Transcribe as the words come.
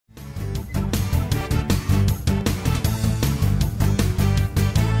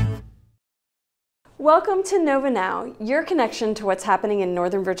Welcome to Nova Now, your connection to what's happening in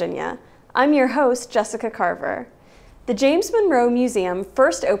Northern Virginia. I'm your host, Jessica Carver. The James Monroe Museum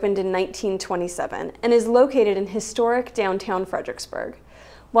first opened in 1927 and is located in historic downtown Fredericksburg.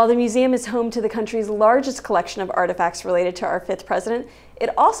 While the museum is home to the country's largest collection of artifacts related to our fifth president, it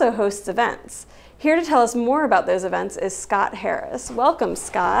also hosts events. Here to tell us more about those events is Scott Harris. Welcome,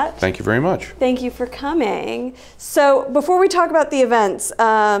 Scott. Thank you very much. Thank you for coming. So before we talk about the events,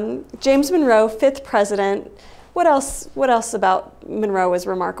 James Monroe, fifth president, what else about Monroe is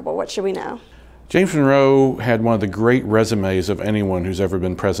remarkable? What should we know? James Monroe had one of the great resumes of anyone who's ever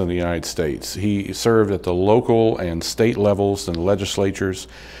been president of the United States. He served at the local and state levels and legislatures.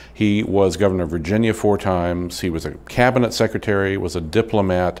 He was governor of Virginia 4 times. He was a cabinet secretary, was a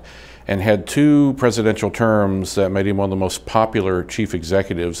diplomat, and had 2 presidential terms that made him one of the most popular chief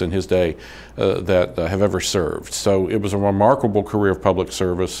executives in his day that have ever served. So it was a remarkable career of public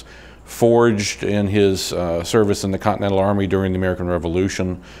service, forged in his service in the Continental Army during the American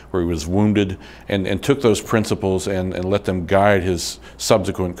Revolution, where he was wounded, and took those principles and let them guide his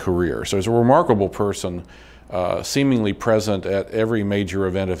subsequent career. So he's a remarkable person, seemingly present at every major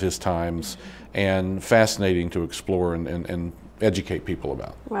event of his times, and fascinating to explore and educate people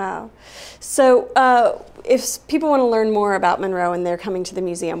about. Wow. So if people want to learn more about Monroe and they're coming to the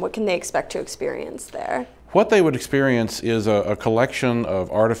museum, what can they expect to experience there? What they would experience is a collection of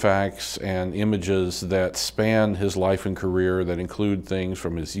artifacts and images that span his life and career, that include things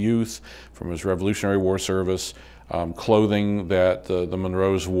from his youth, from his Revolutionary War service, clothing that the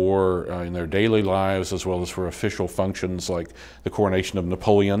Monroes wore in their daily lives, as well as for official functions like the coronation of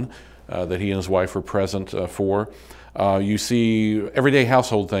Napoleon that he and his wife were present for. You see everyday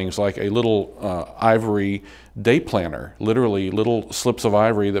household things like a little ivory day planner, literally little slips of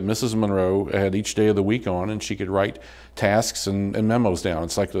ivory that Mrs. Monroe had each day of the week on, and she could write tasks and memos down.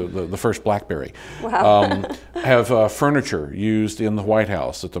 It's like the first BlackBerry. Wow. Have furniture used in the White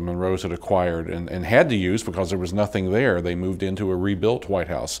House that the Monroes had acquired and had to use because there was nothing there. They moved into a rebuilt White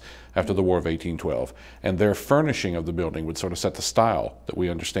House after the War of 1812. And their furnishing of the building would sort of set the style that we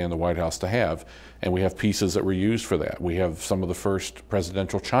understand the White House to have. And we have pieces that were used for that. We have some of the first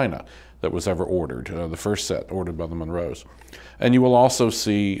presidential china that was ever ordered, the first set ordered by the Monroes. And you will also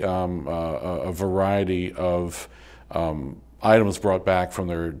see a variety of items brought back from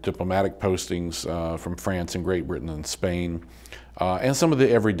their diplomatic postings from France and Great Britain and Spain, and some of the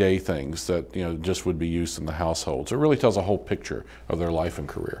everyday things that just would be used in the household. So it really tells a whole picture of their life and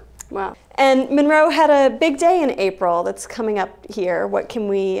career. Wow. And Monroe had a big day in April that's coming up here. What can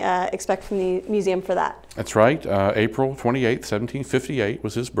we expect from the museum for that? That's right. April 28th, 1758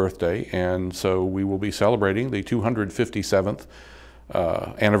 was his birthday, and so we will be celebrating the 257th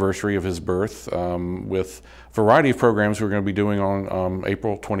anniversary of his birth with a variety of programs we're going to be doing on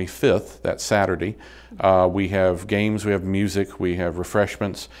April 25th, that Saturday. We have games, we have music, we have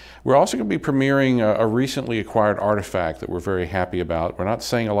refreshments. We're also going to be premiering a recently acquired artifact that we're very happy about. We're not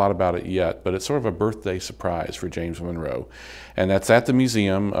saying a lot about it yet, but it's sort of a birthday surprise for James Monroe. And that's at the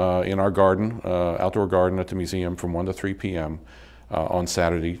museum in our garden, outdoor garden at the museum from 1 to 3 p.m. On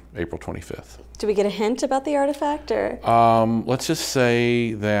Saturday, April 25th. Do we get a hint about the artifact, or? Let's just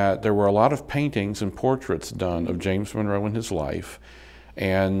say that there were a lot of paintings and portraits done of James Monroe in his life,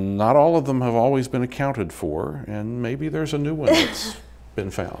 and not all of them have always been accounted for, and maybe there's a new one that's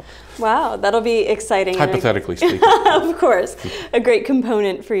been found. Wow, that'll be exciting. Hypothetically speaking. Of course. A great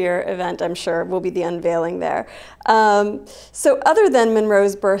component for your event, I'm sure, will be the unveiling there. So other than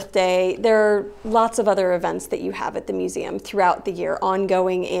Monroe's birthday, there are lots of other events that you have at the museum throughout the year,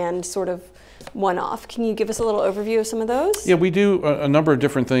 ongoing and sort of one-off. Can you give us a little overview of some of those? Yeah, we do a number of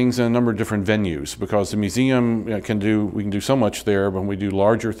different things in a number of different venues, because the museum we can do so much there. But when we do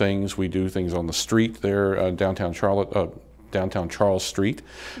larger things, we do things on the street there, downtown Charles Street.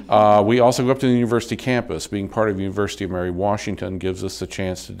 We also go up to the university campus. Being part of the University of Mary Washington gives us the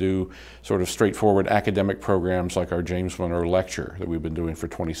chance to do sort of straightforward academic programs like our James Monroe Lecture that we've been doing for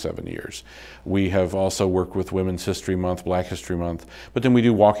 27 years. We have also worked with Women's History Month, Black History Month, but then we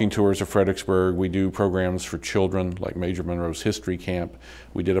do walking tours of Fredericksburg. We do programs for children like Major Monroe's History Camp.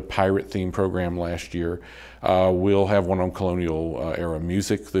 We did a pirate theme program last year. We'll have one on colonial era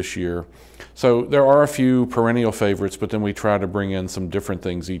music this year. So there are a few perennial favorites, but then we try to bring in some different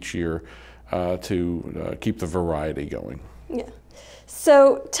things each year to keep the variety going. Yeah.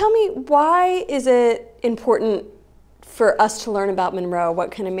 So tell me, why is it important for us to learn about Monroe?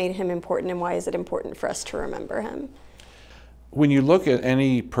 What kind of made him important, and why is it important for us to remember him? When you look at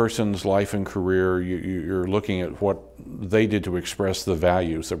any person's life and career, you're looking at what they did to express the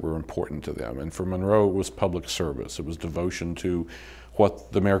values that were important to them. And for Monroe, it was public service. It was devotion to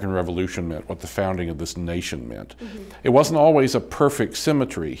what the American Revolution meant, what the founding of this nation meant. Mm-hmm. It wasn't always a perfect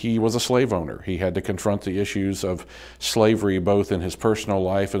symmetry. He was a slave owner. He had to confront the issues of slavery both in his personal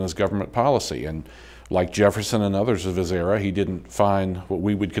life and his government policy. And like Jefferson and others of his era, he didn't find what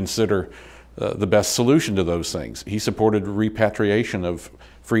we would consider the best solution to those things. He supported repatriation of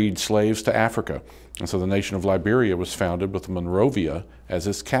freed slaves to Africa. And so the nation of Liberia was founded with Monrovia as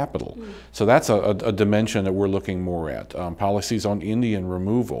its capital. Mm. So that's a dimension that we're looking more at. Policies on Indian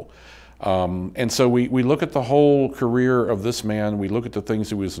removal. And so we look at the whole career of this man, we look at the things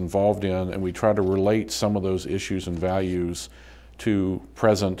he was involved in, and we try to relate some of those issues and values to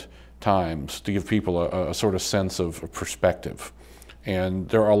present times to give people a sort of sense of perspective. And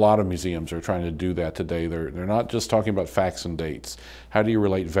there are a lot of museums that are trying to do that today. They're not just talking about facts and dates. How do you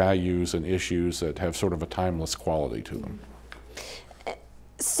relate values and issues that have sort of a timeless quality to them?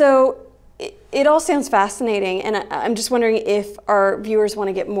 So it all sounds fascinating, and I'm just wondering if our viewers want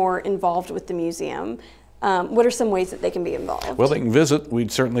to get more involved with the museum. What are some ways that they can be involved? Well, they can visit.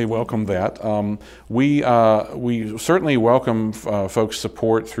 We'd certainly welcome that. We certainly welcome folks'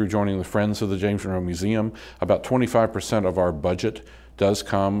 support through joining the Friends of the James Monroe Museum. About 25% of our budget does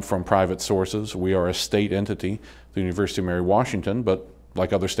come from private sources. We are a state entity, the University of Mary Washington, but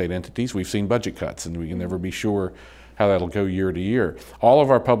like other state entities, we've seen budget cuts, and we can never be sure how that'll go year to year. All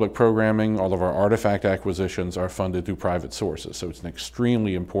of our public programming, all of our artifact acquisitions are funded through private sources, so it's an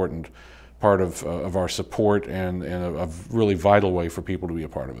extremely important part of our support and a really vital way for people to be a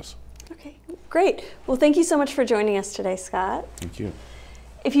part of us. Okay, great. Well, thank you so much for joining us today, Scott. Thank you.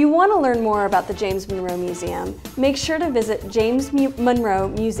 If you want to learn more about the James Monroe Museum, make sure to visit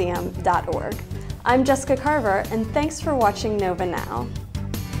jamesmonroemuseum.org. I'm Jessica Carver, and thanks for watching Nova Now.